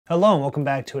Hello and welcome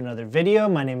back to another video.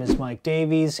 My name is Mike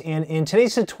Davies, and in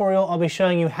today's tutorial I'll be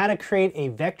showing you how to create a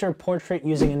vector portrait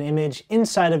using an image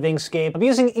inside of Inkscape. I'm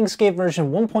using Inkscape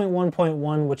version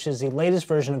 1.1.1, which is the latest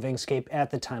version of Inkscape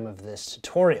at the time of this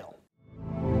tutorial.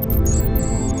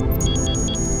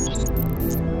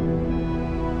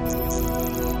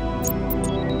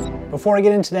 Before I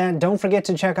get into that, don't forget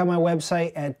to check out my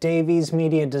website at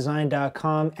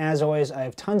daviesmediadesign.com. As always, I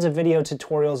have tons of video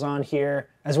tutorials on here,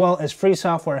 as well as free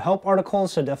software help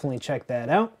articles, so definitely check that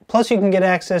out. Plus, you can get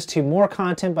access to more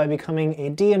content by becoming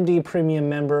a DMD Premium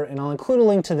member, and I'll include a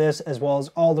link to this as well as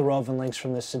all the relevant links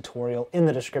from this tutorial in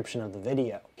the description of the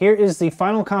video. Here is the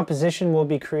final composition we'll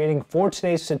be creating for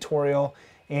today's tutorial,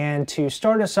 and to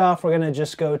start us off, we're going to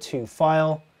just go to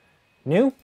File,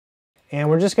 New. And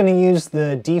we're just going to use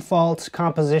the default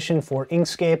composition for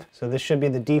Inkscape. So this should be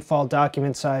the default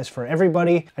document size for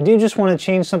everybody. I do just want to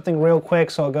change something real quick.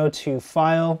 So I'll go to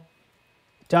File,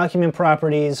 Document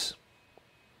Properties,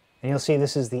 and you'll see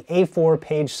this is the A4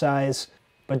 page size.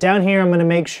 But down here, I'm going to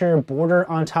make sure Border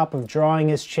on top of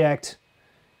Drawing is checked.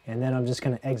 And then I'm just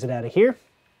going to exit out of here.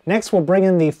 Next, we'll bring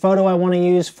in the photo I want to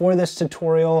use for this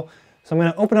tutorial. So I'm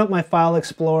going to open up my File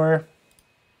Explorer.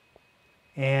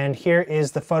 And here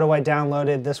is the photo I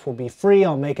downloaded. This will be free.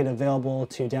 I'll make it available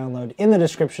to download in the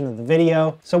description of the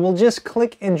video. So we'll just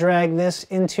click and drag this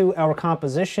into our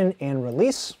composition and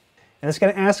release. And it's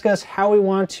going to ask us how we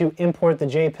want to import the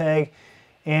JPEG.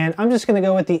 And I'm just going to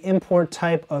go with the import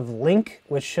type of link,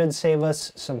 which should save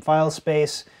us some file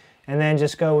space. And then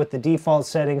just go with the default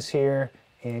settings here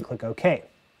and click OK.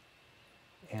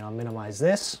 And I'll minimize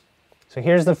this. So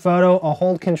here's the photo. I'll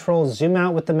hold Control, zoom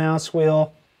out with the mouse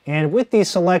wheel. And with the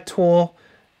select tool,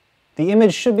 the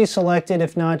image should be selected.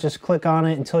 If not, just click on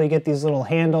it until you get these little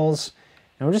handles.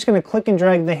 And we're just going to click and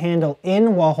drag the handle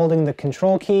in while holding the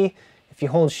Control key. If you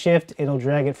hold Shift, it'll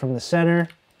drag it from the center.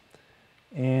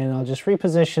 And I'll just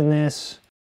reposition this.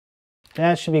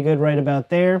 That should be good right about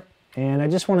there. And I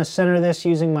just want to center this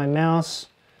using my mouse.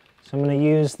 So I'm going to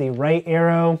use the right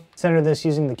arrow, center this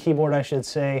using the keyboard, I should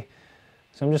say.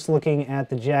 So I'm just looking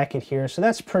at the jacket here. So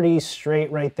that's pretty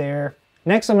straight right there.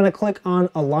 Next, I'm going to click on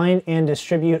Align and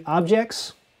Distribute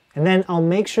Objects, and then I'll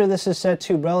make sure this is set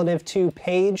to Relative to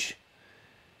Page,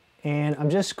 and I'm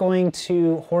just going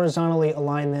to horizontally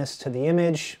align this to the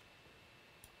image,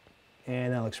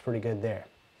 and that looks pretty good there.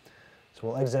 So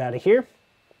we'll exit out of here.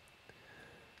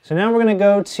 So now we're going to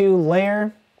go to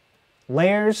Layer,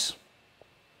 Layers,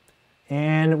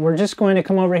 and we're just going to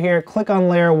come over here, click on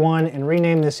Layer 1, and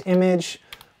rename this image.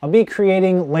 I'll be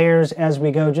creating layers as we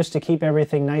go just to keep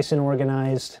everything nice and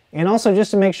organized. And also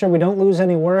just to make sure we don't lose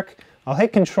any work, I'll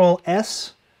hit Control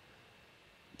S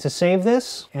to save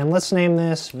this. And let's name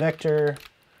this Vector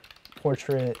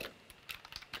Portrait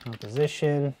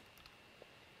Composition.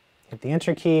 Hit the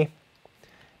Enter key.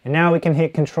 And now we can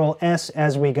hit Control S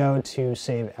as we go to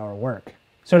save our work.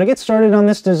 So to get started on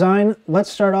this design, let's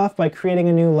start off by creating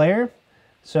a new layer.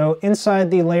 So inside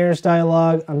the Layers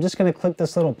dialog, I'm just going to click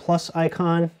this little plus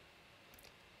icon.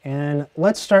 And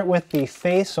let's start with the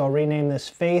face. So I'll rename this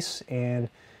Face, and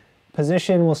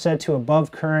position we'll set to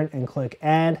above current and click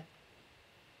Add.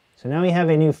 So now we have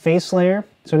a new face layer.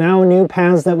 So now new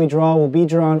paths that we draw will be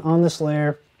drawn on this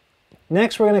layer.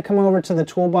 Next, we're going to come over to the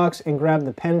toolbox and grab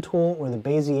the Pen tool or the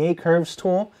Bezier Curves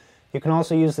tool. You can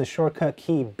also use the shortcut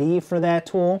key B for that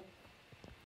tool.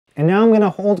 And now I'm going to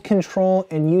hold Control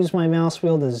and use my mouse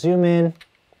wheel to zoom in.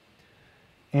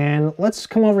 And let's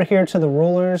come over here to the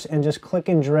rulers and just click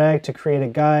and drag to create a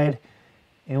guide.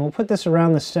 And we'll put this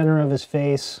around the center of his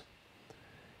face.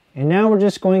 And now we're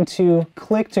just going to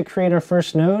click to create our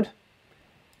first node.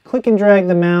 Click and drag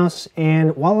the mouse,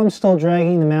 and while I'm still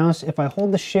dragging the mouse, if I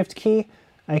hold the Shift key,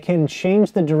 I can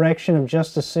change the direction of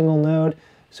just a single node.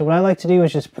 So what I like to do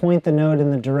is just point the node in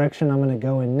the direction I'm going to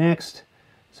go in next.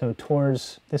 So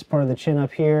towards this part of the chin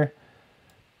up here.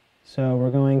 So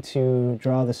we're going to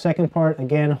draw the second part.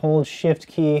 Again, hold Shift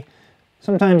key.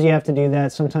 Sometimes you have to do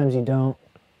that, sometimes you don't.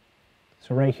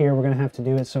 So right here we're going to have to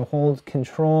do it. So hold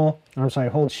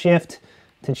hold Shift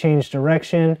to change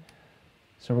direction.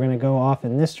 So we're going to go off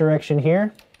in this direction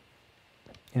here.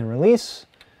 And release.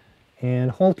 And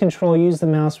hold Control, use the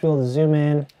mouse wheel to zoom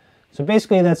in. So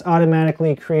basically that's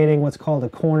automatically creating what's called a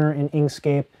corner in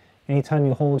Inkscape. Anytime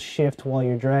you hold Shift while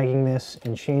you're dragging this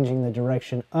and changing the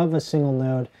direction of a single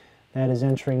node, that is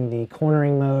entering the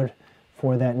cornering mode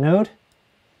for that node.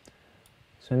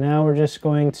 So now we're just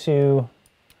going to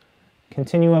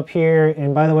continue up here.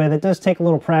 And by the way, that does take a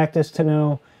little practice to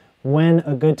know when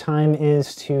a good time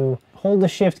is to hold the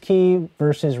Shift key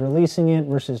versus releasing it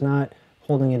versus not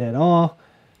holding it at all.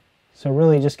 So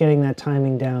really just getting that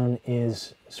timing down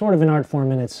is sort of an art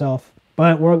form in itself.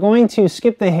 But we're going to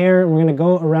skip the hair. We're going to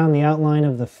go around the outline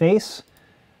of the face.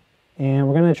 And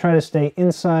we're going to try to stay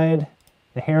inside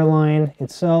the hairline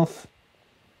itself.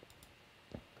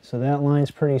 So that line's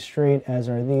pretty straight, as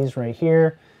are these right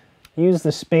here. Use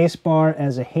the space bar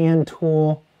as a hand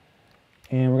tool.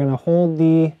 And we're going to hold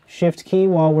the shift key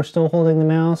while we're still holding the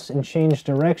mouse and change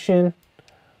direction.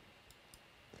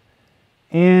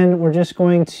 And we're just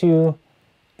going to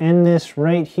end this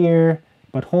right here,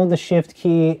 but hold the shift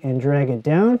key and drag it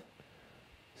down.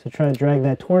 So try to drag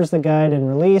that towards the guide and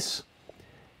release.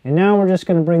 And now we're just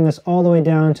going to bring this all the way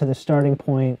down to the starting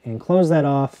point and close that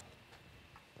off.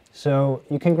 So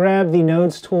you can grab the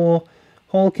nodes tool,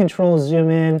 hold Control, zoom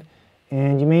in,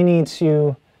 and you may need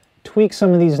to tweak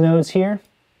some of these nodes here.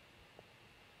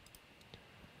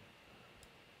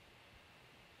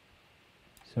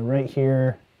 So right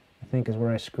here, I think is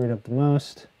where I screwed up the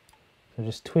most. So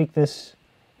just tweak this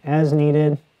as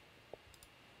needed.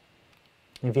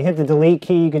 If you hit the delete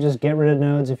key, you could just get rid of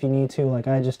nodes if you need to, like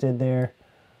I just did there.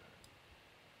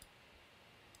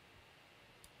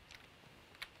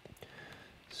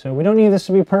 So we don't need this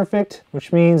to be perfect,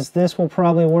 which means this will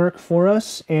probably work for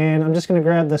us. And I'm just going to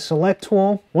grab the select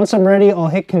tool. Once I'm ready, I'll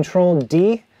hit Control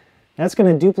D. That's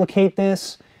going to duplicate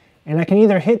this. And I can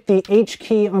either hit the H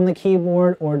key on the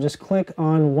keyboard or just click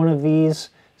on one of these.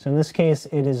 So in this case,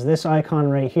 it is this icon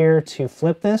right here to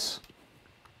flip this.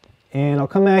 And I'll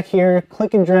come back here,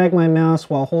 click and drag my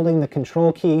mouse while holding the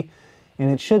Control key,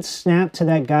 and it should snap to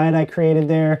that guide I created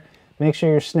there. Make sure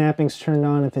your snapping's turned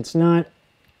on. If it's not,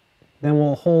 then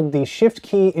we'll hold the Shift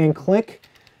key and click.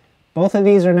 Both of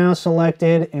these are now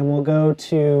selected, and we'll go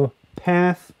to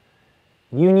Path,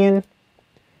 Union,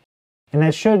 and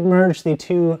that should merge the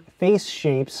two face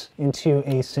shapes into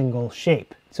a single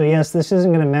shape. So yes, this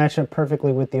isn't going to match up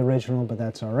perfectly with the original, but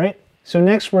that's all right. So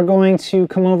next we're going to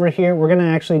come over here. We're going to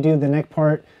actually do the neck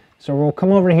part. So we'll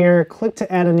come over here, click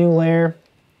to add a new layer.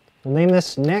 We'll name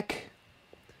this neck,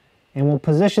 and we'll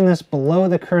position this below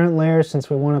the current layer since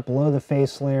we want it below the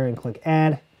face layer, and click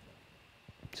add.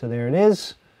 So there it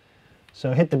is.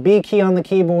 So hit the B key on the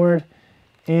keyboard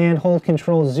and hold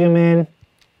Control, zoom in.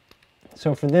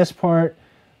 So for this part,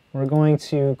 we're going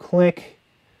to click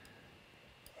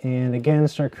and again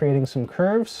start creating some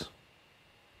curves.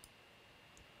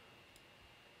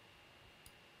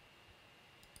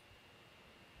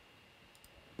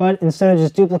 But instead of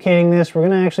just duplicating this, we're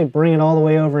going to actually bring it all the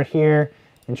way over here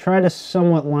and try to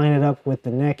somewhat line it up with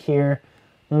the neck here.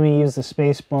 Let me use the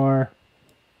space bar.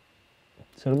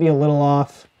 So it'll be a little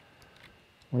off.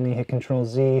 Let me hit Control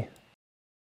Z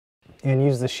and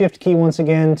use the Shift key once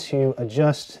again to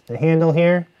adjust the handle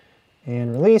here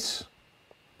and release.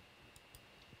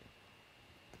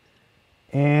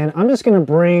 And I'm just going to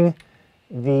bring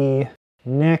the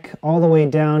neck all the way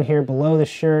down here below the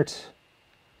shirt.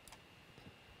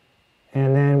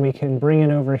 And then we can bring it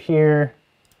over here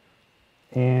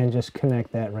and just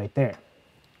connect that right there.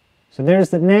 So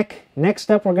there's the neck. Next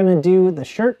up, we're going to do the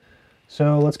shirt.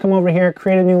 So let's come over here,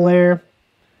 create a new layer.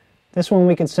 This one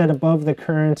we can set above the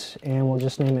current, and we'll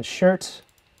just name it shirt.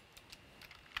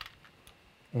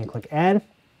 And click add.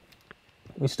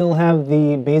 We still have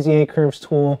the Bezier curves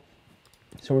tool.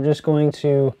 So we're just going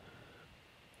to,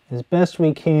 as best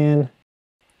we can,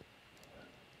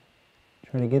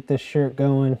 try to get this shirt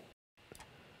going.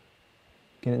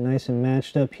 Get it nice and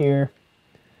matched up here.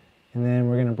 And then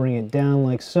we're going to bring it down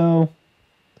like so.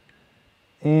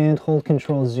 And hold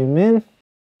Control, zoom in.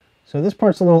 So this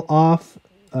part's a little off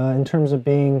in terms of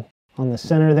being on the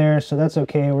center there. So that's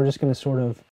okay. We're just going to sort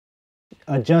of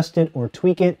adjust it or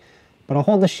tweak it. But I'll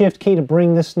hold the Shift key to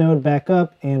bring this node back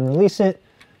up and release it.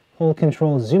 Hold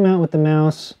Control, zoom out with the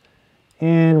mouse.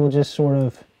 And we'll just sort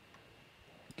of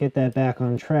get that back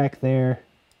on track there.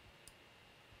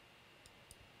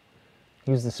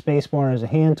 Use the space bar as a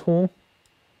hand tool,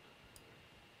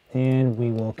 and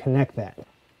we will connect that.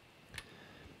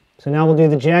 So now we'll do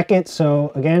the jacket.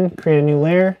 So again, create a new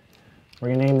layer. We're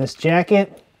going to name this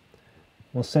jacket.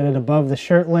 We'll set it above the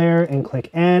shirt layer and click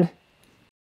add.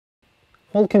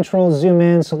 Hold Control, zoom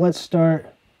in. So let's start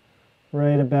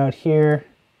right about here.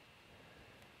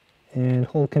 And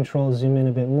hold Control, zoom in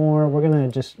a bit more. We're going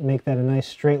to just make that a nice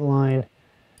straight line.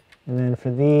 And then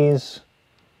for these,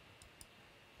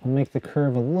 I'll make the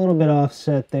curve a little bit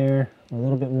offset there, a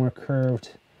little bit more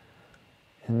curved.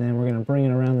 And then we're going to bring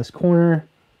it around this corner.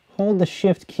 Hold the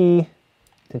Shift key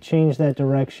to change that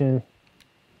direction.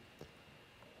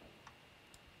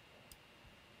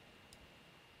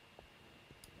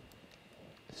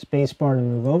 Space bar to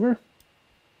move over.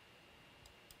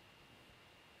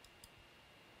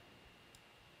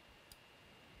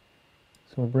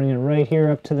 we'll bring it right here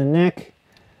up to the neck.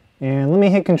 And let me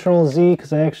hit Control Z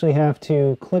because I actually have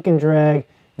to click and drag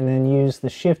and then use the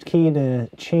Shift key to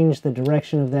change the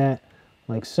direction of that,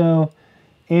 like so.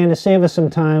 And to save us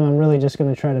some time, I'm really just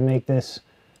going to try to make this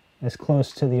as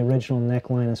close to the original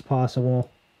neckline as possible.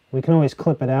 We can always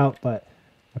clip it out, but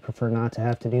I prefer not to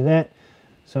have to do that.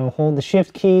 So hold the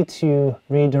Shift key to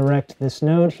redirect this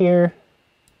node here,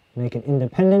 make it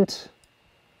independent.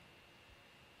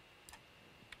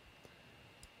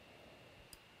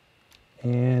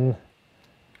 And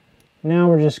now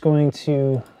we're just going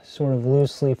to sort of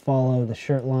loosely follow the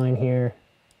shirt line here.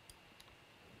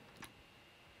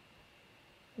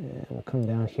 And we'll come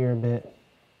down here a bit.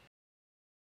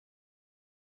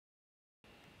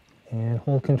 And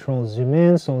hold Control, zoom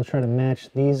in, so we'll try to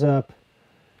match these up.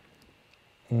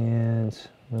 And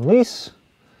release.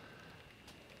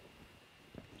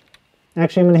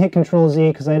 Actually, I'm going to hit Control Z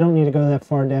because I don't need to go that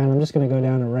far down. I'm just going to go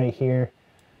down to right here.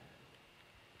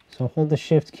 So hold the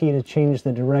Shift key to change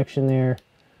the direction there,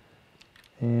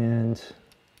 and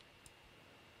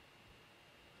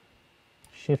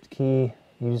Shift key,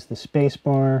 use the space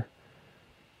bar.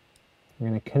 We're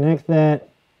going to connect that,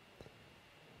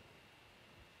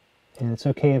 and it's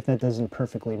okay if that doesn't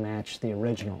perfectly match the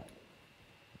original.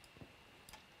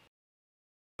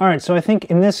 Alright, so I think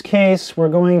in this case we're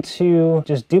going to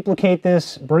just duplicate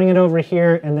this, bring it over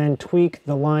here, and then tweak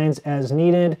the lines as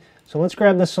needed. So let's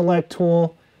grab the Select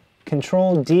tool,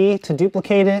 Control D to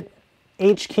duplicate it,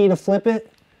 H key to flip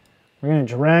it. We're going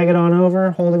to drag it on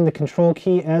over, holding the Control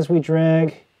key as we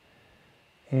drag,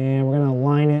 and we're going to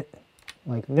align it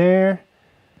like there.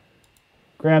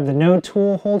 Grab the Node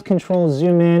tool, hold Control,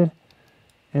 zoom in,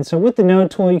 and so with the Node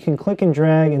tool you can click and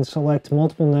drag and select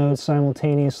multiple nodes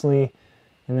simultaneously,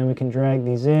 and then we can drag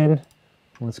these in.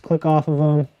 Let's click off of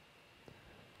them,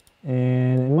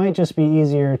 and it might just be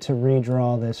easier to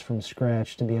redraw this from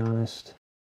scratch, to be honest.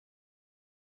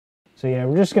 So yeah,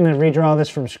 we're just going to redraw this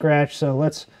from scratch. So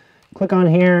let's click on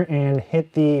here and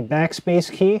hit the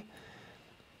backspace key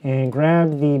and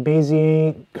grab the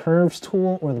Bezier curves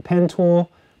tool or the pen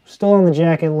tool. We're still on the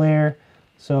jacket layer,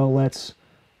 so let's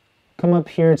come up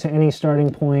here to any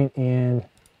starting point and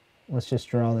let's just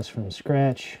draw this from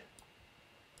scratch.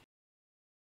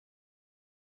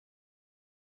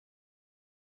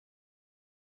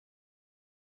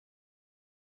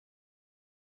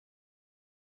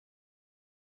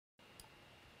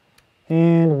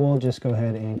 And we'll just go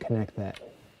ahead and connect that.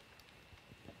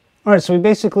 Alright, so we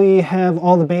basically have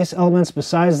all the base elements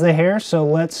besides the hair, so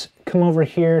let's come over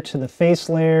here to the face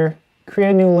layer,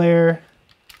 create a new layer,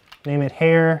 name it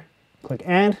hair, click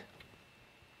add.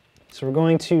 So we're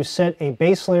going to set a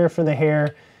base layer for the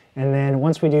hair, and then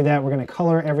once we do that, we're going to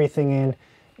color everything in,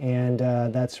 and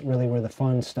that's really where the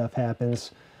fun stuff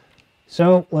happens.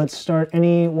 So let's start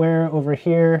anywhere over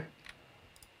here,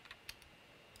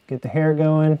 get the hair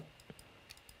going.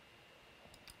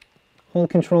 Hold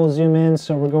Control, zoom in,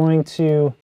 so we're going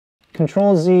to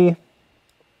Control Z.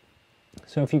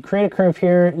 So if you create a curve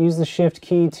here, use the Shift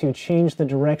key to change the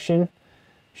direction.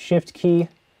 Shift key,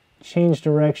 change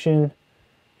direction.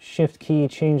 Shift key,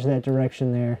 change that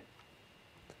direction there.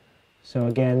 So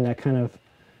again, that kind of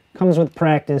comes with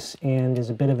practice and is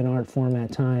a bit of an art form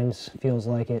at times, feels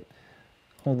like it.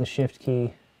 Hold the Shift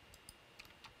key.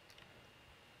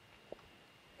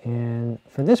 And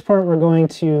for this part, we're going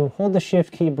to hold the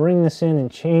Shift key, bring this in, and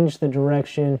change the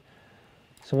direction.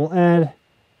 So we'll add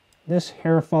this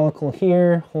hair follicle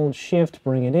here, hold Shift,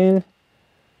 bring it in.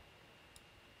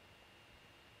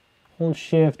 Hold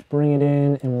Shift, bring it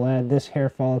in, and we'll add this hair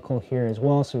follicle here as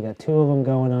well. So we've got two of them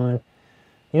going on.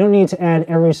 You don't need to add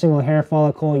every single hair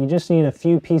follicle, you just need a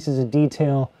few pieces of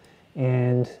detail,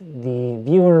 and the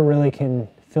viewer really can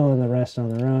fill in the rest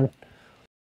on their own.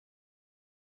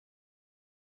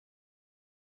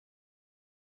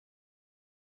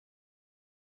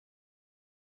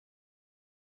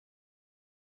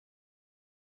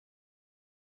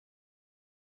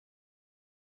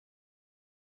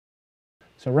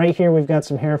 So right here we've got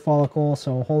some hair follicle,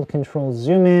 so hold Control,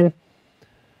 zoom in.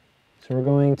 So we're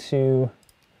going to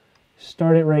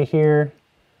start it right here,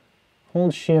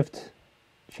 hold Shift,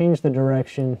 change the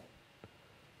direction,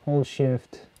 hold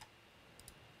Shift,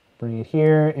 bring it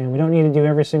here, and we don't need to do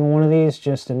every single one of these,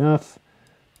 just enough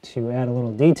to add a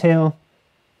little detail.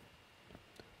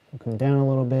 We'll come down a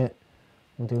little bit,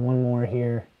 we'll do one more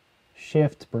here,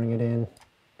 Shift, bring it in,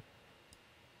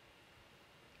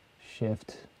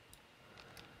 Shift.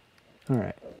 All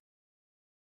right.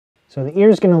 So the ear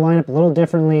is going to line up a little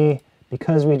differently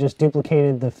because we just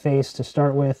duplicated the face to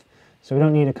start with. So we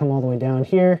don't need to come all the way down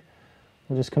here.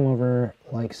 We'll just come over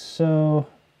like so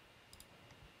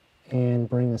and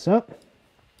bring this up.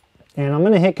 And I'm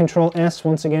going to hit Control S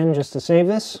once again just to save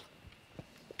this.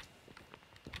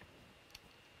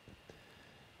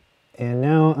 And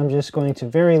now I'm just going to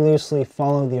very loosely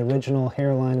follow the original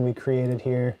hairline we created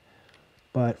here.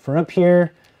 But for up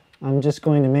here, I'm just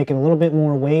going to make it a little bit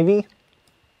more wavy.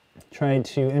 Try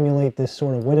to emulate this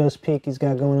sort of widow's peak he's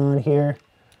got going on here.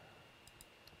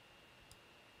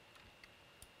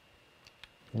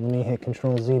 And let me hit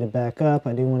Control Z to back up.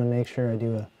 I do want to make sure I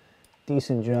do a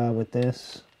decent job with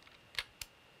this.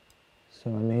 So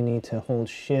I may need to hold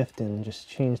Shift and just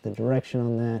change the direction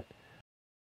on that.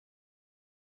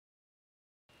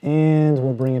 And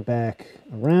we'll bring it back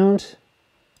around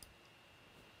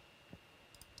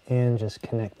and just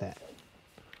connect that.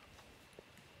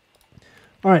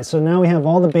 All right, so now we have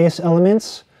all the base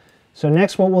elements. So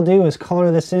next what we'll do is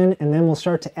color this in, and then we'll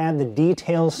start to add the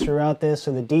details throughout this.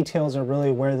 So the details are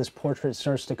really where this portrait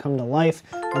starts to come to life.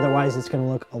 Otherwise it's going to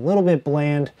look a little bit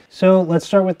bland. So let's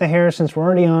start with the hair since we're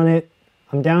already on it.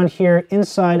 I'm down here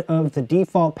inside of the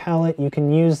default palette. You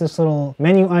can use this little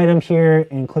menu item here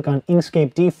and click on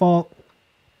Inkscape Default.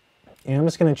 And I'm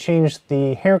just going to change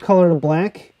the hair color to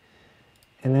black.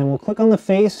 And then we'll click on the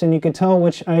face, and you can tell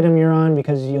which item you're on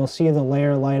because you'll see the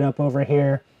layer light up over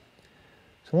here.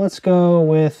 So let's go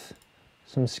with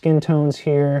some skin tones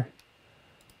here.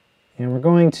 And we're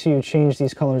going to change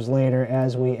these colors later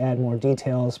as we add more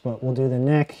details, but we'll do the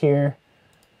neck here.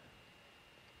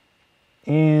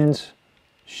 And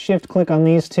shift click on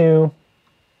these two.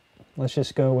 Let's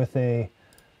just go with a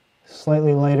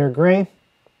slightly lighter gray.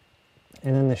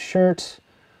 And then the shirt,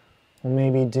 we'll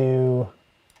maybe do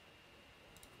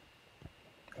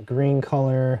a green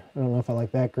color. I don't know if I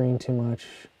like that green too much.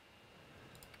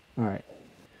 All right.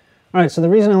 All right, so the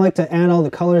reason I like to add all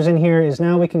the colors in here is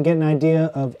now we can get an idea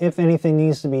of if anything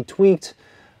needs to be tweaked.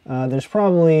 There's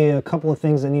probably a couple of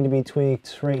things that need to be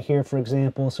tweaked right here, for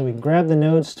example. So we can grab the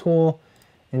nodes tool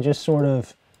and just sort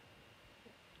of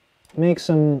make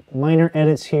some minor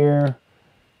edits here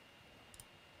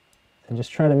and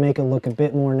just try to make it look a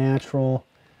bit more natural.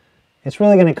 It's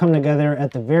really going to come together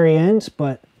at the very end,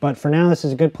 but for now this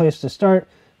is a good place to start,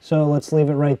 so let's leave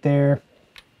it right there.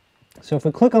 So if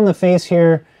we click on the face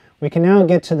here, we can now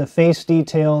get to the face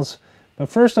details, but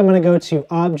first I'm going to go to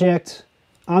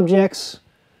Objects.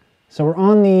 So we're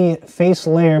on the face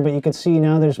layer, but you can see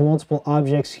now there's multiple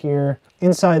objects here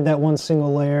inside that one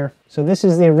single layer. So this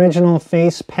is the original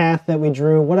face path that we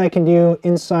drew. What I can do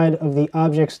inside of the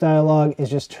Objects dialog is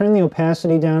just turn the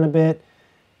opacity down a bit,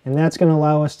 and that's going to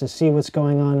allow us to see what's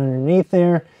going on underneath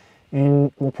there.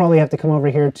 And we'll probably have to come over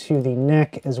here to the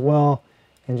neck as well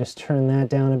and just turn that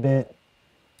down a bit.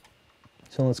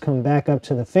 So let's come back up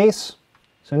to the face.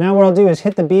 So now what I'll do is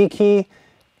hit the B key,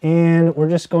 and we're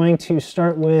just going to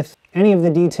start with any of the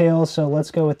details. So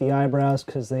let's go with the eyebrows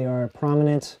because they are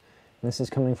prominent. This is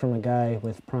coming from a guy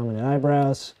with prominent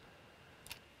eyebrows.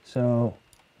 So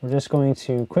we're just going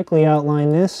to quickly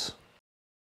outline this.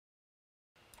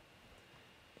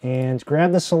 And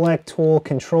grab the select tool,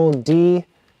 Control D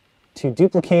to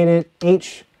duplicate it,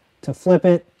 H to flip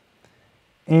it,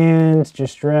 and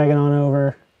just drag it on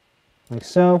over like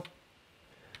so.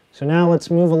 So now let's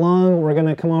move along. We're going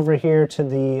to come over here to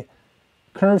the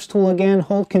Curves tool again,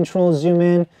 hold Control, zoom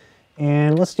in,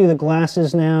 and let's do the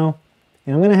glasses now.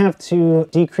 And I'm going to have to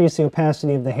decrease the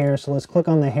opacity of the hair, so let's click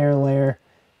on the hair layer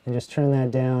and just turn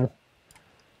that down.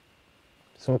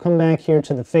 So we'll come back here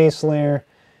to the face layer,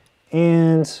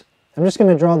 and I'm just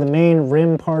going to draw the main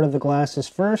rim part of the glasses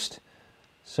first.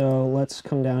 So let's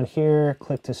come down here,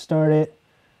 click to start it,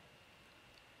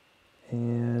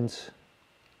 and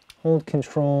hold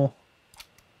Control.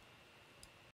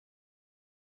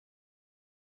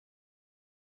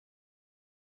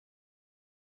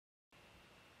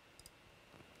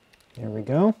 There we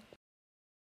go.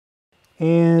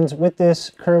 And with this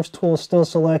Curves tool still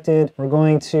selected, we're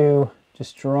going to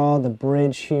just draw the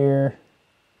bridge here.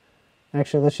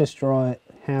 Actually, let's just draw it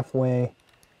halfway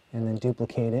and then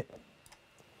duplicate it.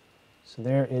 So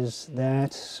there is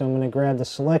that. So I'm going to grab the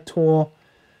Select tool,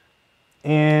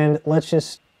 and let's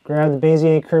just grab the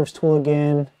Bezier Curves tool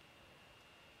again,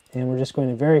 and we're just going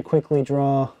to very quickly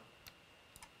draw.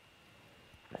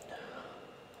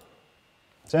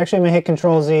 So actually I'm going to hit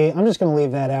Control Z. I'm just going to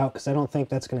leave that out because I don't think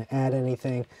that's going to add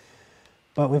anything.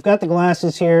 But we've got the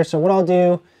glasses here, so what I'll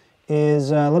do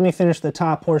is let me finish the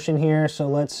top portion here. So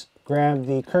let's grab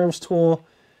the Curves tool.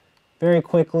 Very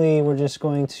quickly, we're just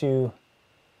going to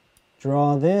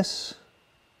draw this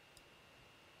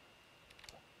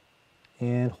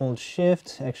and hold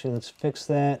Shift. Actually, let's fix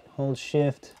that. Hold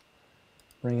Shift,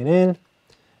 bring it in,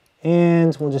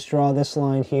 and we'll just draw this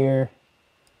line here.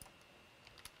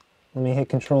 Let me hit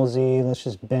Control Z. Let's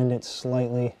just bend it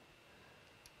slightly.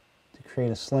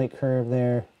 create a slight curve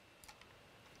there.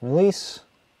 Release.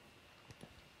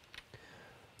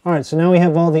 All right, so now we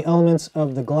have all the elements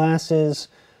of the glasses,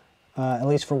 at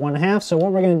least for one half. So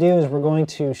what we're going to do is we're going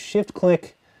to shift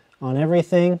click on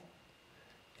everything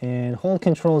and hold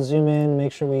Control zoom in,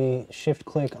 make sure we shift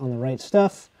click on the right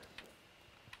stuff.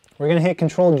 We're going to hit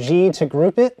Control G to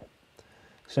group it.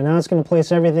 So now it's going to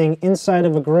place everything inside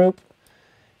of a group,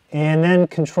 and then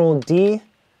Control D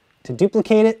to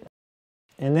duplicate it.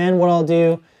 And then what I'll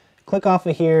do, click off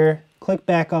of here, click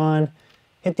back on,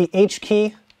 hit the H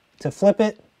key to flip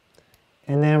it,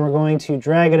 and then we're going to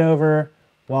drag it over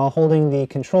while holding the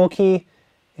Control key,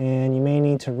 and you may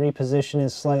need to reposition it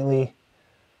slightly.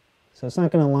 So it's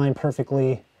not going to align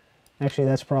perfectly. Actually,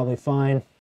 that's probably fine.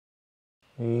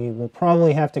 We will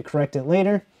probably have to correct it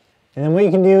later. And then what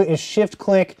you can do is shift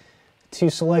click to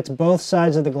select both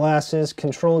sides of the glasses,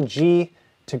 Control G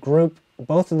to group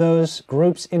both of those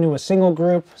groups into a single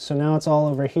group. So now it's all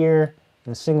over here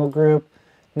in a single group.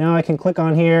 Now I can click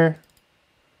on here,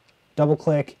 double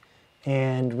click,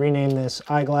 and rename this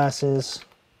eyeglasses,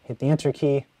 hit the Enter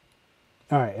key.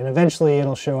 All right, and eventually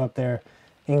it'll show up there.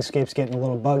 Inkscape's getting a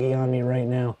little buggy on me right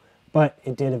now, but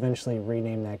it did eventually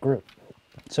rename that group.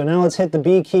 So now let's hit the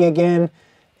B key again,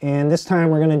 and this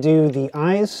time we're going to do the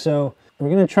eyes. So we're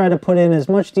going to try to put in as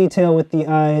much detail with the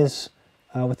eyes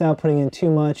without putting in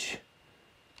too much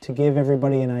to give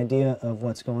everybody an idea of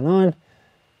what's going on.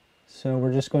 So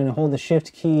we're just going to hold the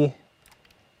Shift key,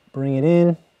 bring it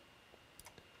in.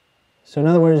 So in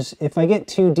other words, if I get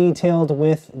too detailed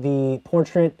with the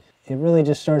portrait, it really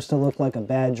just starts to look like a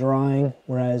bad drawing,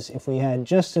 whereas if we had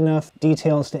just enough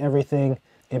details to everything,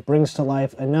 it brings to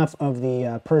life enough of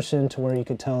the person to where you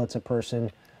could tell it's a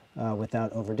person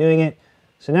without overdoing it.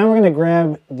 So now we're going to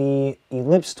grab the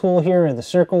ellipse tool here, or the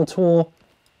circle tool,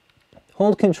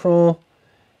 hold Control,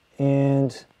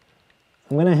 and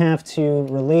I'm going to have to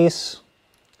release.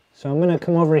 So I'm going to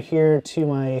come over here to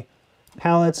my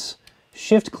palettes,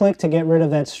 shift click to get rid of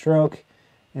that stroke,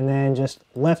 and then just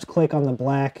left click on the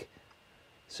black.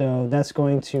 So that's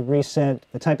going to reset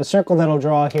the type of circle that'll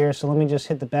draw here. So let me just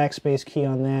hit the backspace key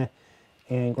on that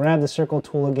and grab the circle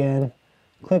tool again,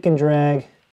 click and drag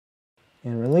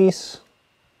and release.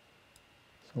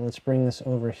 So let's bring this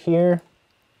over here.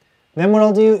 Then what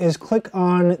I'll do is click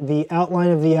on the outline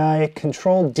of the eye,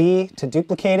 Control D to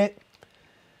duplicate it.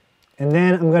 And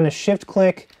then I'm going to shift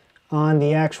click on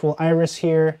the actual iris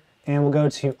here, and we'll go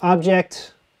to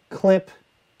Object, Clip,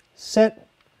 Set,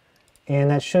 and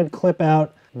that should clip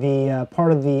out the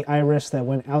part of the iris that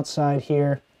went outside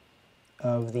here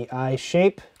of the eye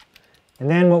shape. And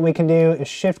then what we can do is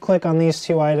shift click on these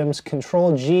two items,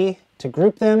 Control G to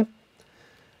group them,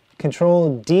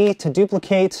 Control D to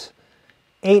duplicate,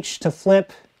 H to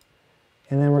flip,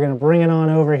 and then we're going to bring it on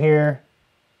over here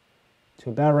to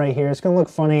about right here. It's going to look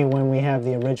funny when we have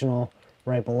the original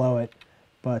right below it,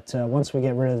 but once we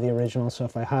get rid of the original, so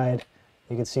if I hide,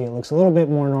 you can see it looks a little bit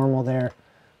more normal there.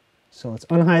 So let's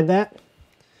unhide that.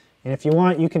 And if you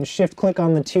want, you can shift click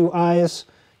on the two eyes,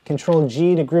 Control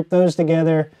G to group those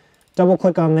together, double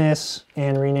click on this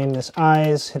and rename this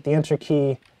eyes, hit the Enter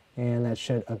key, and that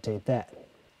should update that.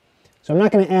 So I'm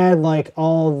not going to add like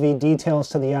all the details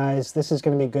to the eyes. This is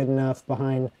going to be good enough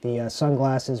behind the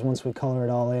sunglasses once we color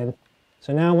it all in.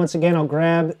 So now once again, I'll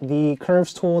grab the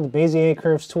curves tool, the Bezier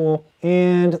curves tool,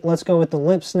 and let's go with the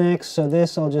lips next. So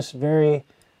this I'll just very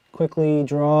quickly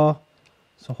draw.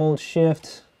 So hold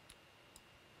Shift,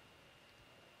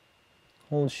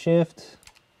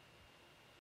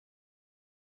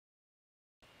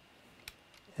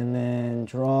 and then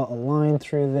draw a line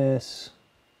through this.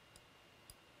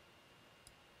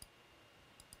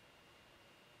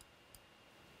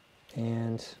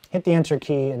 And hit the Enter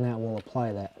key, and that will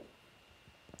apply that.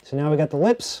 So now we got the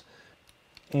lips,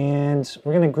 and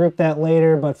we're going to group that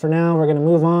later, but for now we're going to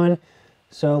move on.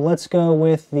 So let's go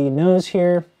with the nose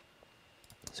here.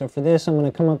 So for this, I'm going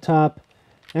to come up top,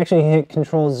 actually hit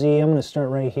Control Z. I'm going to start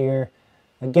right here.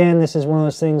 Again, this is one of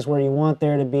those things where you want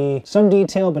there to be some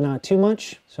detail, but not too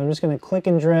much. So I'm just going to click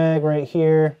and drag right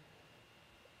here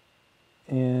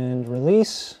and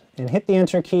release and hit the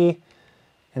Enter key.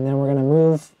 And then we're going to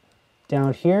move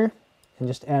down here and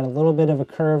just add a little bit of a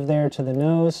curve there to the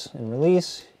nose and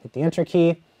release, hit the Enter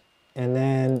key. And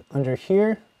then under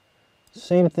here,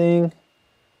 same thing,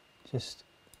 just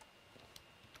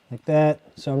like that.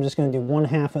 So I'm just going to do one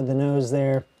half of the nose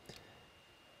there.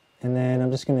 And then I'm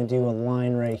just going to do a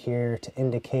line right here to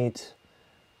indicate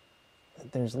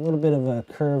that there's a little bit of a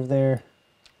curve there.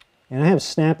 And I have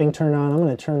snapping turned on. I'm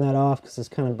going to turn that off because it's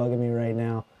kind of bugging me right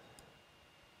now.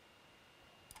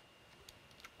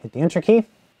 Hit the Enter key.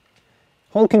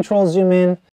 Hold Control, zoom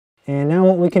in, And now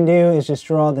what we can do is just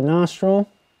draw the nostril.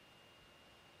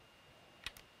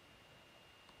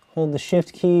 Hold the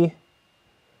shift key.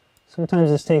 Sometimes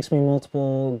this takes me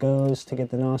multiple goes to get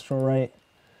the nostril right.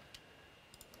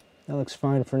 That looks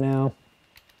fine for now.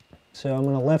 So I'm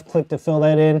going to left click to fill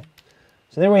that in.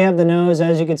 So there we have the nose.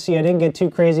 As you can see, I didn't get too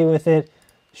crazy with it.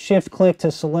 Shift click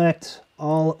to select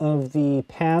all of the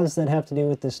paths that have to do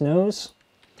with this nose.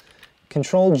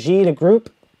 Control G to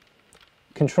group.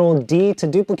 Control D to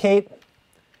duplicate.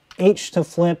 H to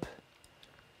flip.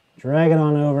 Drag it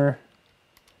on over.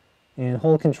 And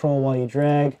hold Control while you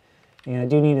drag. And I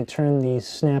do need to turn the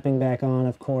snapping back on,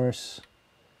 of course.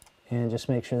 And just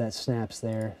make sure that snaps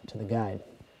there to the guide.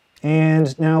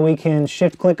 And now we can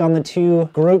shift click on the two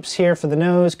groups here for the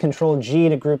nose, Control G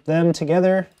to group them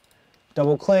together,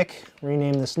 double click,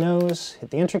 rename this nose, hit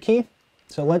the Enter key.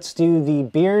 So let's do the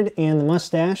beard and the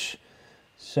mustache.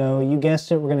 So you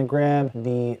guessed it, we're going to grab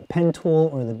the pen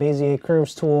tool or the Bezier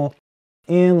curves tool,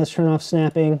 and let's turn off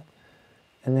snapping.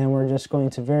 And then we're just going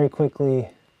to very quickly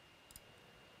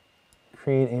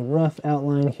create a rough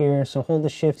outline here. So hold the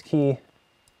shift key.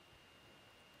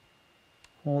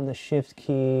 Hold the shift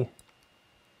key,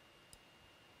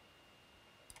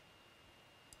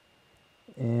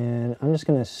 and I'm just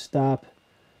going to stop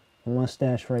the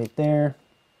mustache right there,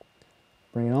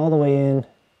 bring it all the way in,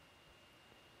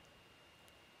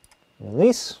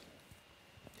 release,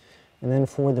 and then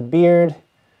for the beard,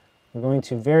 we're going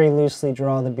to very loosely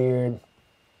draw the beard.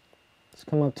 Let's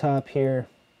come up top here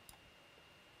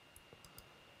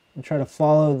and try to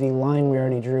follow the line we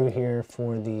already drew here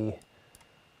for the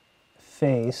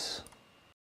face.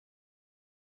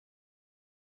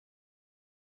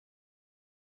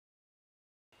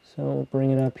 So we'll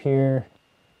bring it up here,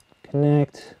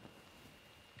 connect.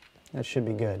 That should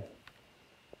be good.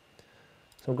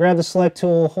 So grab the select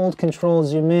tool, hold Control,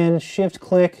 zoom in, shift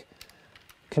click,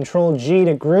 Control G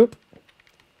to group,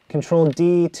 Control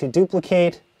D to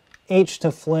duplicate, H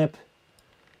to flip,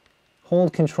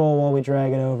 hold Control while we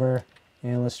drag it over,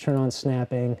 and let's turn on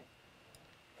snapping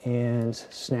and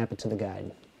snap it to the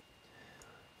guide.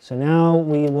 So now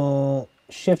we will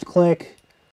shift click,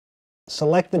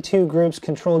 select the two groups,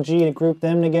 Control G to group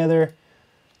them together,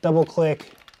 double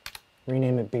click,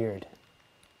 rename it beard.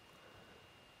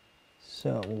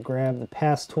 So we'll grab the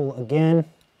pass tool again,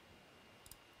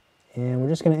 and we're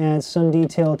just going to add some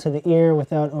detail to the ear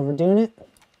without overdoing it.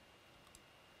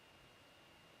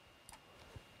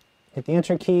 Hit the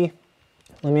Enter key.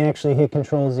 Let me actually hit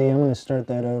Control Z. I'm going to start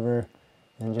that over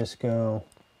and just go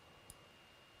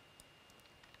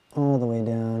all the way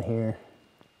down here.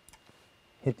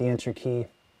 Hit the Enter key.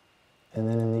 And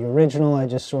then in the original, I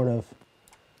just sort of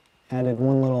added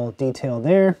one little detail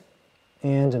there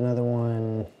and another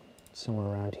one somewhere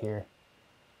around here.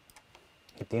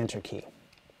 Hit the Enter key.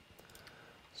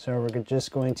 So we're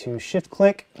just going to shift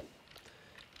click,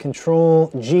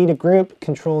 Control G to group,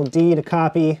 Control D to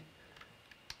copy,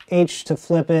 H to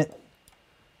flip it,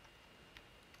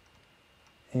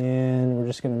 and we're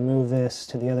just going to move this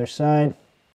to the other side.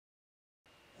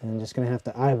 And I'm just going to have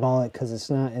to eyeball it because it's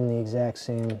not in the exact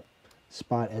same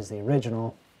spot as the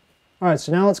original. Alright,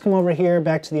 so now let's come over here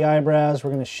back to the eyebrows.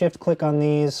 We're going to shift click on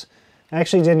these. I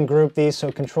actually didn't group these,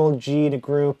 so Control G to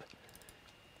group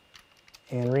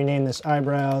and rename this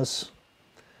eyebrows.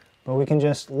 But we can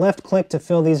just left click to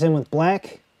fill these in with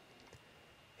black.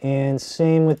 And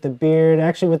same with the beard.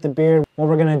 Actually with the beard, what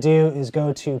we're going to do is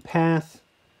go to Path,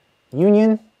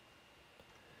 Union.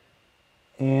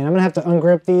 And I'm going to have to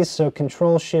ungroup these, so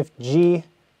Control Shift G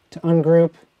to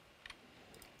ungroup.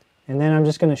 And then I'm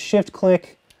just going to shift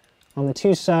click on the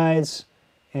two sides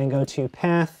and go to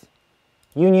Path,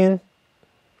 Union.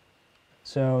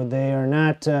 So they are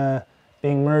not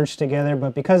being merged together,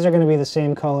 but because they're going to be the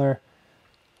same color,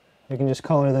 we can just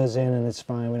color those in and it's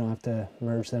fine. We don't have to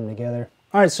merge them together.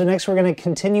 All right, so next we're going to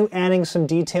continue adding some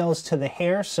details to the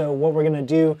hair. So what we're going to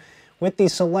do with the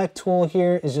select tool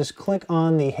here is just click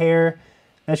on the hair.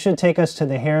 That should take us to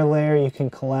the hair layer. You can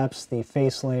collapse the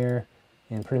face layer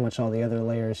and pretty much all the other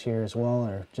layers here as well,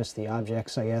 or just the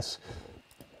objects, I guess.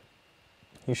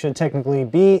 You should technically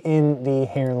be in the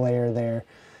hair layer there,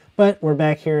 but we're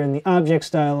back here in the objects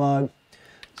dialog.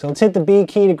 So let's hit the B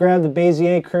key to grab the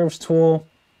Bezier curves tool.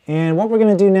 And what we're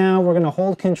going to do now, we're going to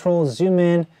hold Control, zoom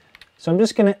in. So I'm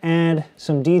just going to add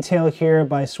some detail here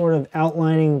by sort of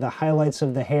outlining the highlights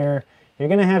of the hair. You're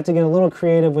going to have to get a little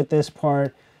creative with this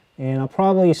part, and I'll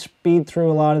probably speed through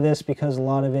a lot of this because a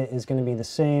lot of it is going to be the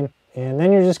same. And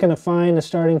then you're just going to find a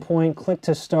starting point, click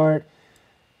to start,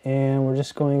 and we're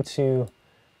just going to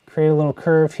create a little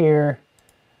curve here.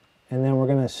 And then we're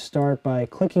going to start by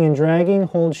clicking and dragging,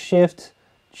 hold Shift,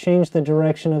 change the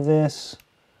direction of this,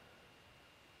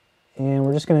 And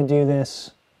we're just going to do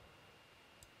this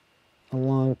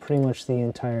along pretty much the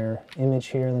entire image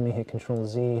here. Let me hit Control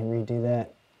Z and redo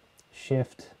that.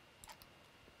 Shift.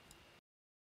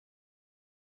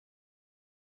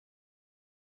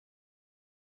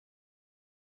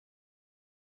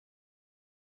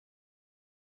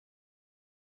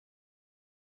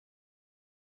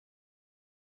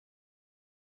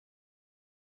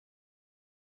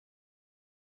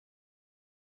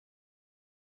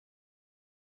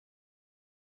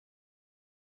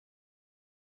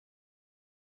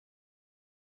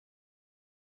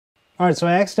 Alright, so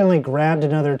I accidentally grabbed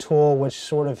another tool which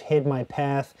sort of hid my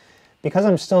path. Because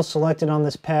I'm still selected on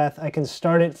this path, I can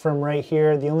start it from right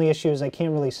here. The only issue is I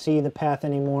can't really see the path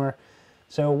anymore.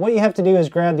 So what you have to do is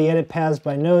grab the Edit Paths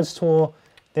by Nodes tool.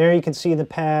 There you can see the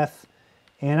path.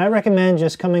 And I recommend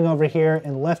just coming over here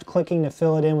and left-clicking to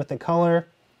fill it in with the color.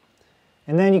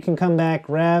 And then you can come back,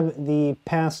 grab the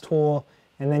Paths tool,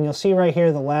 and then you'll see right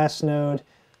here the last node.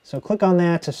 So click on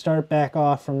that to start back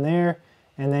off from there.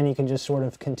 And then you can just sort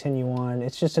of continue on.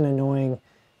 It's just an annoying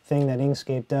thing that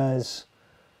Inkscape does,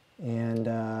 and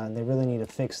they really need to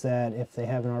fix that if they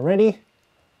haven't already.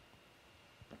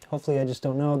 Hopefully I just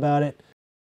don't know about it.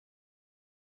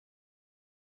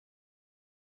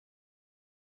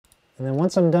 And then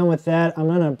once I'm done with that, I'm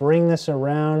going to bring this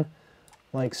around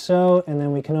like so, and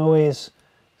then we can always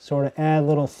sort of add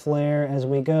little flair as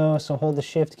we go. So hold the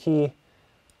Shift key,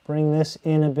 bring this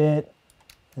in a bit,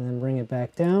 and then bring it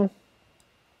back down.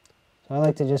 I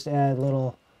like to just add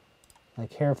little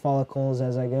like hair follicles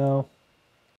as I go.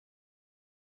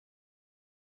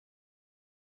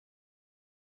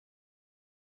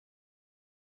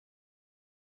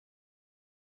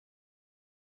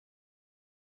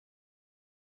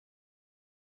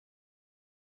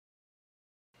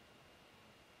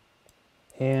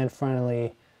 And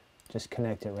finally, just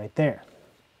connect it right there.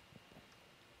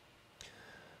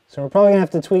 So we're probably gonna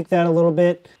have to tweak that a little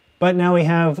bit. But now we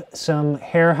have some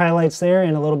hair highlights there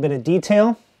and a little bit of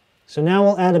detail. So now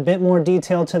we'll add a bit more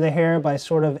detail to the hair by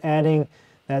sort of adding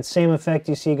that same effect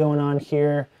you see going on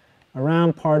here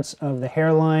around parts of the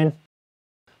hairline.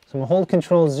 So I'm gonna hold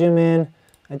Control, zoom in.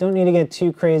 I don't need to get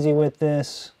too crazy with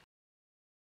this.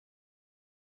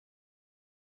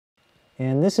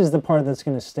 And this is the part that's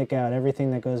gonna stick out, everything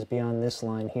that goes beyond this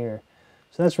line here.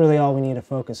 So that's really all we need to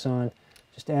focus on.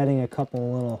 Just adding a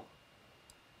couple little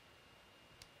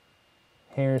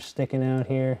hair sticking out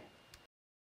here.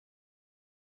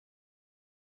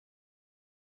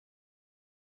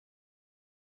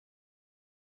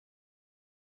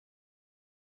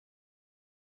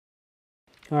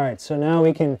 Alright, so now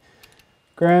we can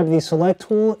grab the select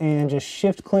tool and just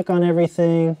shift click on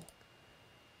everything.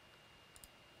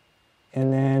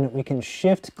 And then we can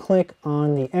shift click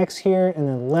on the X here and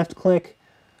then left click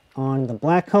on the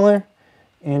black color.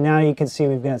 And now you can see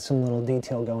we've got some little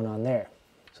detail going on there.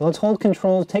 So let's hold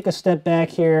Control, take a step back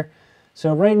here.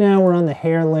 So right now we're on the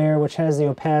hair layer, which has the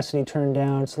opacity turned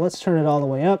down. So let's turn it all the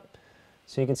way up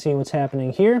so you can see what's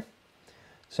happening here.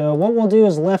 So what we'll do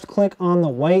is left click on the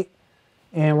white,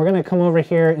 and we're going to come over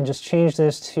here and just change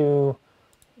this to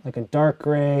like a dark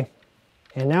gray.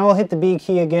 And now I'll hit the B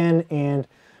key again, and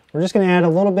we're just going to add a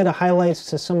little bit of highlights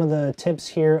to some of the tips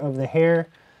here of the hair.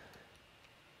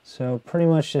 So pretty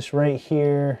much just right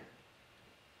here.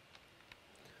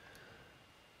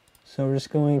 So we're just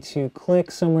going to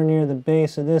click somewhere near the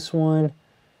base of this one.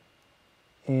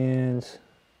 And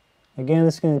again,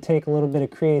 it's going to take a little bit of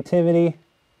creativity.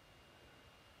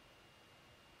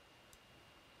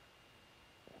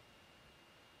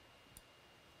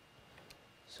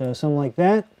 So something like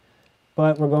that.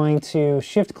 But we're going to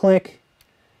shift click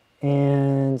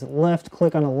and left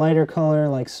click on a lighter color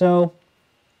like so.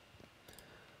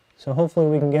 So hopefully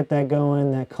we can get that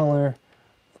going, that color.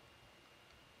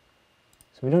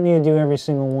 So we don't need to do every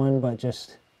single one, but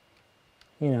just,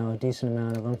 you know, a decent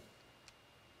amount of them.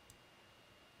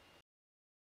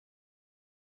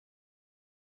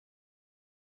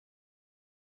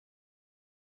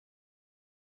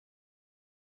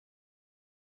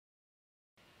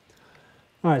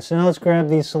 Alright, so now let's grab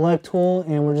the select tool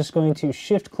and we're just going to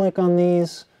shift click on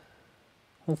these.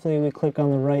 Hopefully we click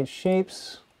on the right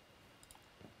shapes.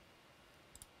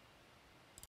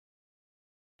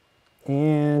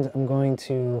 And I'm going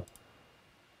to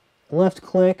left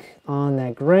click on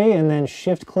that gray and then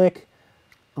shift click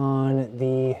on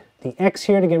the X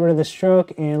here to get rid of the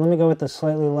stroke. And let me go with the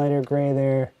slightly lighter gray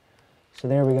there. So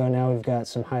there we go, now we've got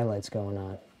some highlights going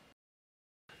on.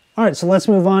 Alright, so let's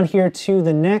move on here to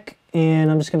the neck.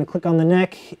 And I'm just going to click on the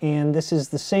neck, and this is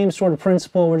the same sort of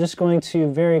principle. We're just going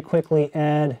to very quickly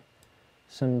add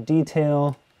some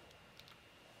detail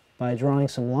by drawing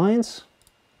some lines.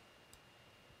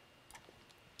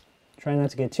 Try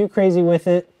not to get too crazy with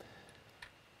it.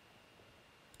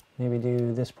 Maybe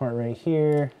do this part right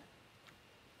here.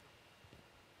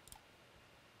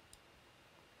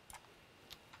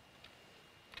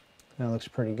 That looks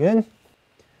pretty good.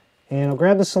 And I'll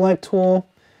grab the select tool.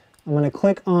 I'm going to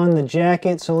click on the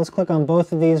jacket. So let's click on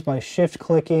both of these by shift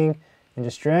clicking and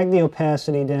just drag the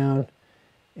opacity down.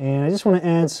 And I just want to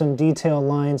add some detail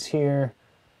lines here.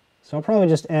 So I'll probably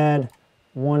just add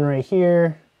one right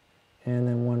here and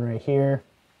then one right here.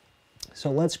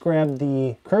 So let's grab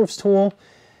the curves tool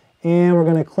and we're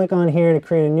going to click on here to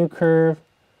create a new curve.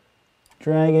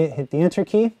 Drag it, hit the enter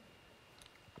key.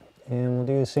 And we'll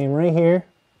do the same right here.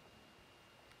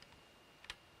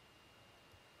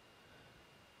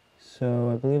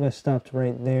 So I believe I stopped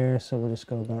right there, so we'll just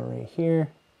go about right here.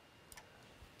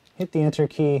 Hit the enter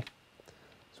key.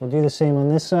 So we'll do the same on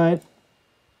this side.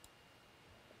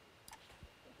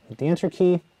 Hit the enter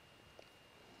key.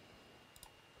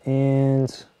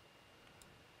 And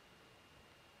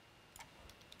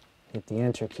hit the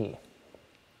enter key.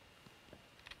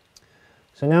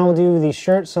 So now we'll do the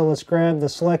shirt. So let's grab the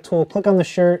select tool, click on the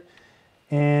shirt,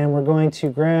 and we're going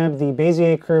to grab the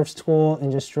Bezier curves tool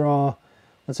and just draw.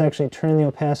 Let's actually turn the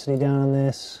opacity down on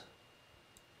this.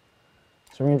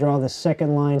 So we're going to draw the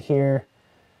second line here,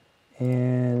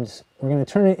 and we're going to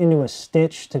turn it into a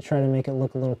stitch to try to make it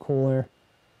look a little cooler.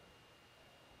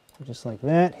 Just like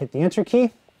that. Hit the enter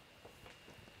key.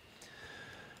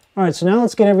 All right, so now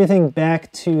let's get everything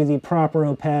back to the proper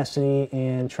opacity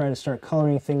and try to start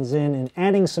coloring things in and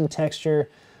adding some texture.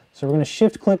 So we're going to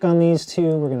shift click on these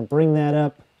two. We're going to bring that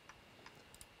up.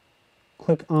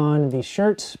 Click on the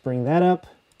shirt, bring that up.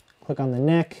 Click on the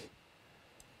neck,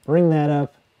 bring that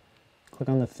up. Click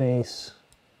on the face,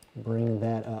 bring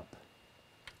that up.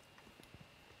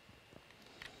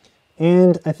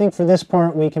 And I think for this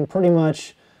part, we can pretty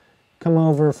much come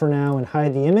over for now and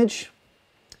hide the image.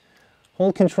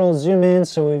 Hold Control, zoom in,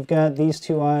 so we've got these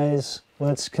two eyes.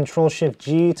 Let's Control Shift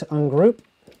G to ungroup.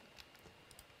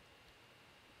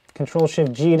 Control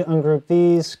Shift G to ungroup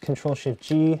these, Control Shift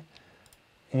G.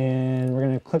 And we're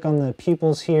going to click on the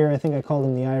pupils here. I think I called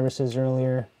them the irises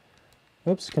earlier.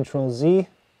 Oops, Control Z.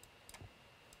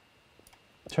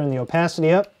 Turn the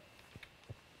opacity up.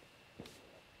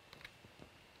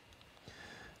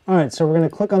 All right, so we're going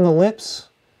to click on the lips.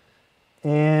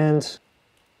 And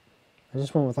I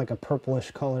just went with like a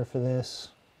purplish color for this.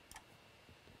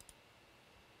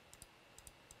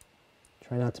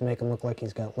 Try not to make him look like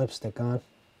he's got lipstick on.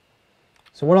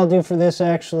 So what I'll do for this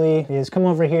actually is come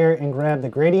over here and grab the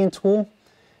gradient tool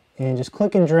and just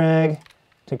click and drag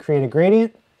to create a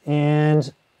gradient.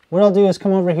 And what I'll do is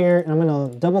come over here and I'm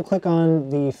going to double click on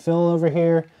the fill over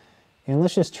here, and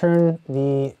let's just turn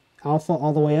the alpha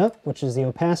all the way up, which is the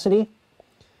opacity.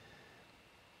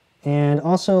 And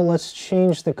also let's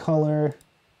change the color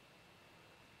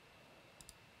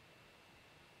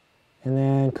and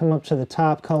then come up to the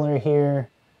top color here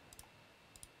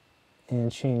and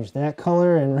change that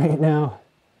color. And right now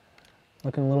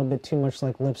looking a little bit too much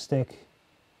like lipstick,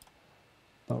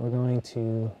 but we're going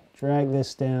to drag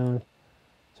this down.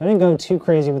 So I didn't go too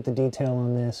crazy with the detail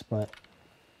on this, but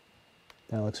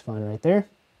that looks fine right there.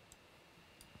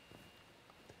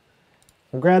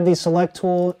 We'll grab the select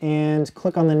tool and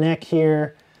click on the neck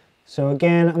here. So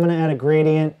again, I'm going to add a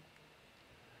gradient,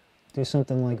 do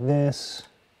something like this.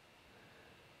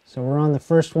 So we're on the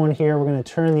first one here. We're going to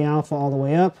turn the alpha all the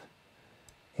way up.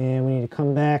 And we need to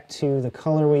come back to the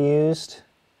color we used,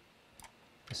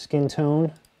 the skin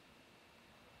tone.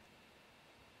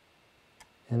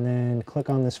 And then click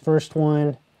on this first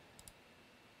one.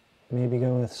 Maybe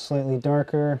go with slightly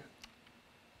darker.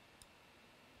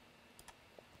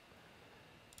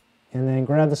 And then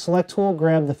grab the select tool,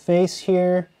 grab the face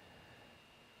here.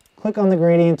 Click on the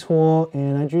gradient tool,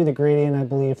 and I drew the gradient, I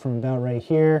believe, from about right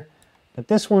here. But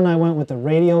this one I went with the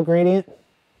radial gradient.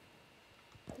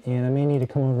 And I may need to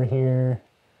come over here.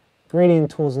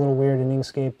 Gradient tool is a little weird in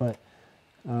Inkscape, but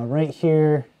right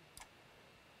here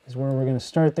is where we're going to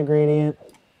start the gradient.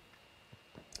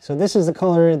 So this is the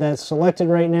color that's selected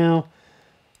right now.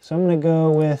 So I'm going to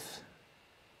go with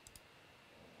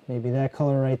maybe that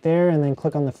color right there, and then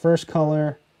click on the first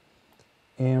color.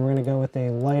 And we're going to go with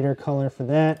a lighter color for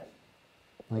that,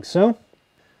 like so.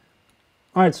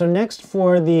 All right, so next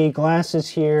for the glasses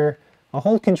here, I'll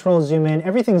hold Control, zoom in.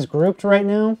 Everything's grouped right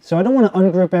now, so I don't want to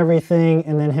ungroup everything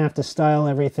and then have to style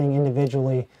everything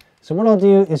individually. So what I'll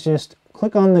do is just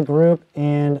click on the group,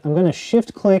 and I'm going to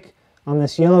shift click on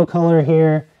this yellow color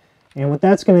here. And what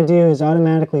that's going to do is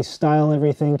automatically style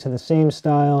everything to the same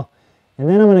style. And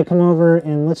then I'm going to come over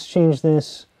and let's change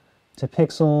this to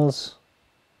pixels,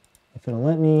 if it'll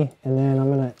let me. And then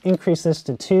I'm going to increase this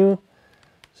to 2.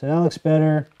 So that looks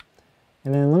better.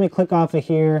 And then let me click off of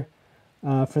here.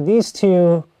 For these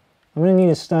two, I'm going to need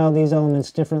to style these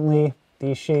elements differently,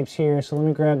 these shapes here. So let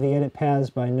me grab the Edit Paths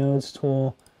by Nodes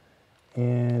tool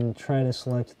and try to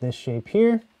select this shape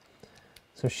here.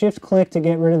 So shift click to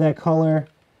get rid of that color.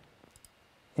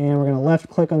 And we're going to left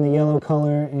click on the yellow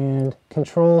color and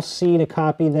Control C to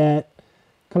copy that.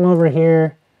 Come over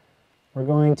here. We're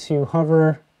going to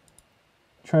hover,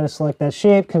 try to select that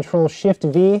shape, Control Shift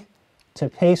V to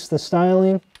paste the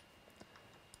styling.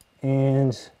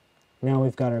 And now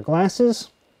we've got our glasses.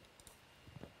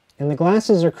 And the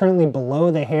glasses are currently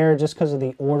below the hair just because of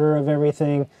the order of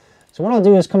everything. So what I'll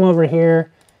do is come over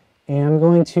here and I'm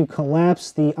going to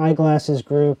collapse the eyeglasses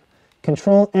group.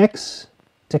 Control X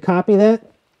to copy that.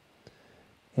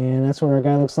 And that's what our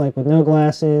guy looks like with no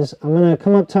glasses. I'm going to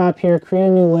come up top here, create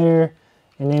a new layer,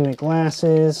 and name it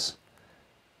Glasses.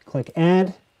 Click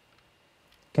Add.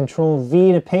 Control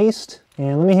V to paste.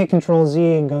 And let me hit Control Z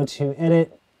and go to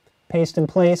Edit, Paste in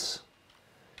Place.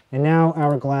 And now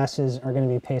our glasses are going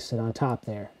to be pasted on top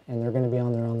there. And they're going to be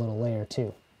on their own little layer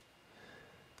too.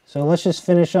 So let's just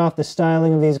finish off the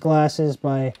styling of these glasses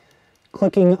by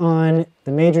clicking on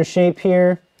the major shape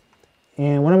here.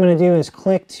 And what I'm going to do is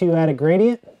click to add a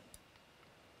gradient.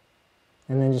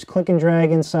 And then just click and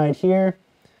drag inside here.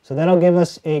 So that'll give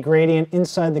us a gradient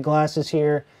inside the glasses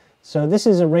here. So this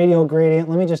is a radial gradient.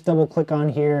 Let me just double click on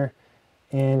here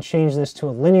and change this to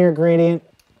a linear gradient.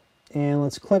 And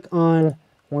let's click on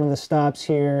one of the stops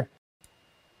here.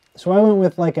 So I went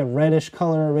with like a reddish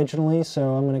color originally,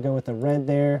 so I'm going to go with the red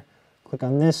there. Click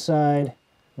on this side.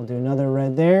 We'll do another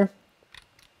red there.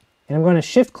 And I'm going to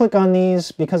shift click on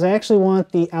these because I actually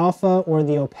want the alpha or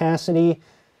the opacity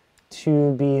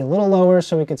to be a little lower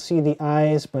so we could see the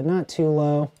eyes, but not too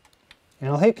low. And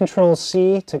I'll hit Control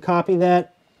C to copy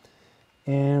that.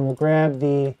 And we'll grab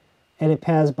the Edit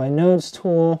Paths by Nodes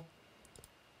tool.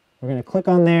 We're going to click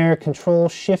on there, Control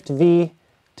Shift V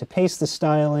to paste the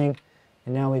styling.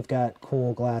 And now we've got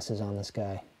cool glasses on this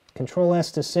guy. Control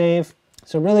S to save.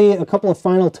 So really a couple of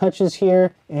final touches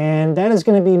here, and that is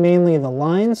going to be mainly the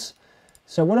lines.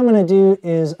 So what I'm going to do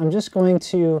is I'm just going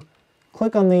to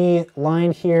click on the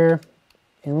line here,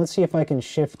 and let's see if I can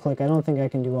shift click. I don't think I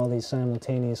can do all these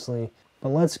simultaneously, but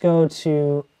let's go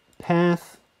to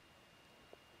Path,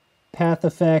 Path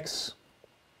Effects.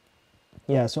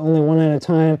 Yeah, so only one at a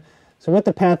time. So with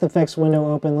the Path Effects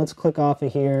window open, let's click off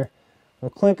of here.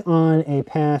 We'll click on a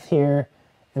path here,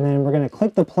 and then we're going to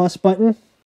click the plus button.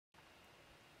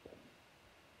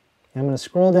 I'm going to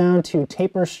scroll down to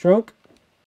Taper Stroke.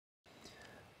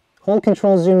 Hold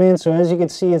Control Zoom in, so as you can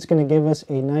see, it's going to give us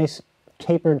a nice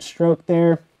tapered stroke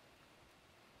there.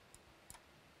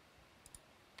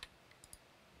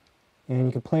 And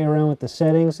you can play around with the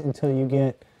settings until you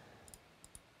get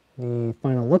the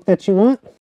final look that you want.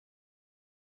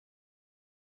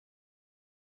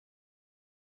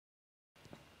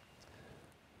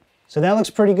 So that looks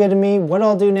pretty good to me. What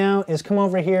I'll do now is come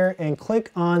over here and click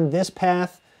on this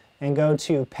path and go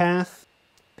to Path,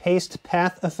 Paste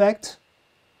Path Effect.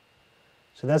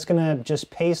 So that's going to just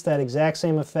paste that exact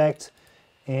same effect.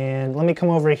 And let me come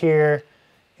over here,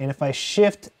 and if I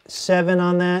Shift 7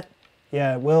 on that,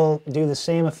 yeah, it will do the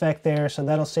same effect there, so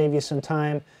that'll save you some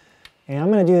time. And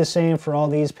I'm going to do the same for all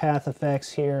these path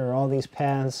effects here, or all these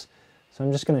paths. So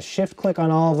I'm just going to Shift click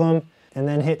on all of them, and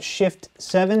then hit Shift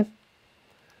 7.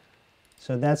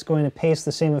 So that's going to paste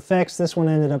the same effects. This one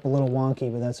ended up a little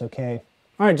wonky, but that's okay.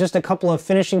 All right, just a couple of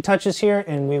finishing touches here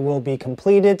and we will be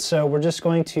completed. So we're just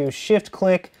going to shift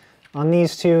click on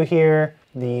these two here,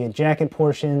 the jacket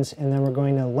portions, and then we're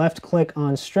going to left click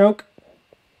on stroke.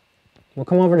 We'll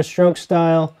come over to stroke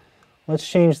style. Let's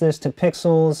change this to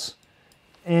pixels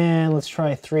and let's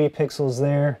try 3 pixels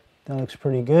there. That looks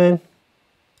pretty good.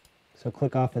 So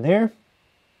click off of there.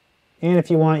 And if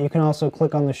you want, you can also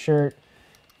click on the shirt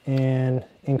and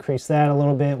increase that a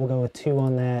little bit. We'll go with 2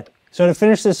 on that. So to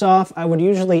finish this off, I would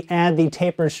usually add the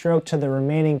taper stroke to the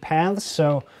remaining paths.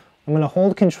 So I'm going to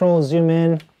hold Control, zoom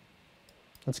in.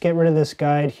 Let's get rid of this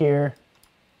guide here.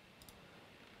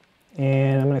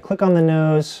 And I'm going to click on the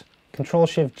nose, Control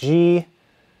Shift G,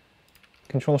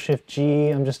 Control Shift G.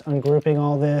 I'm just ungrouping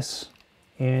all this.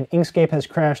 And Inkscape has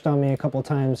crashed on me a couple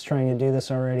times trying to do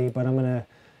this already, but I'm going to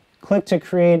click to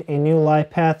create a new live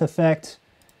path effect.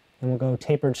 And we'll go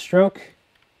tapered stroke.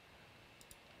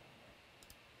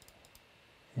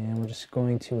 And we're just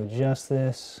going to adjust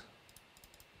this.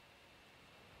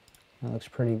 That looks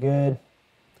pretty good.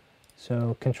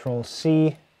 So Control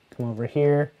C, come over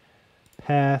here,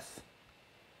 path,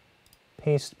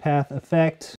 paste path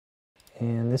effect.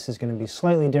 And this is going to be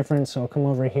slightly different, so I'll come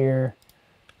over here.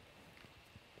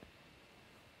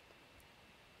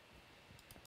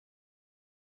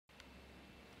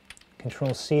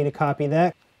 Control C to copy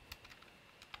that.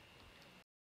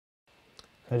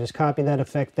 So just copy that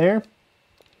effect there.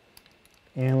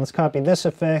 And let's copy this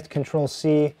effect, Control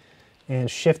C and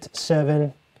Shift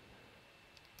 7.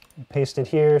 Paste it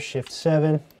here, Shift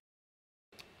 7.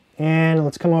 And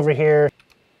let's come over here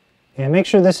and make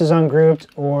sure this is ungrouped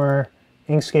or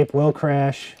Inkscape will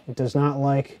crash. It does not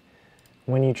like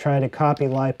when you try to copy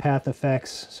live path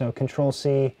effects. So Control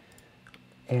C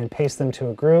and paste them to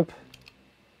a group.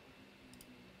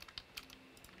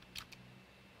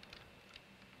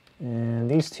 And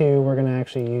these two, we're going to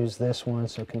actually use this one.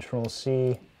 So Control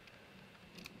C,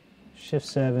 Shift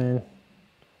 7,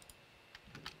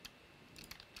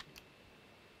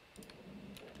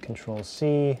 Control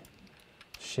C,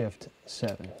 Shift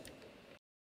 7.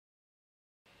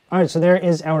 All right, so there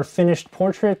is our finished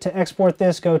portrait. To export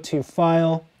this, go to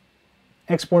File,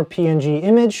 Export PNG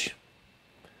Image.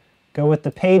 Go with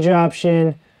the page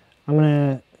option. I'm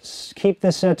going to keep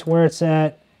this set to where it's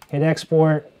at, hit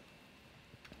Export,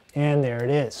 and there it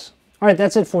is. All right,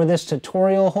 that's it for this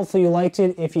tutorial. Hopefully you liked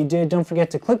it. If you did, don't forget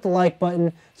to click the like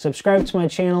button, subscribe to my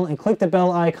channel, and click the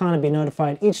bell icon to be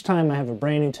notified each time I have a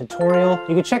brand new tutorial.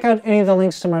 You can check out any of the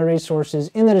links to my resources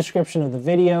in the description of the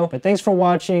video. But thanks for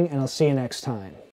watching, and I'll see you next time.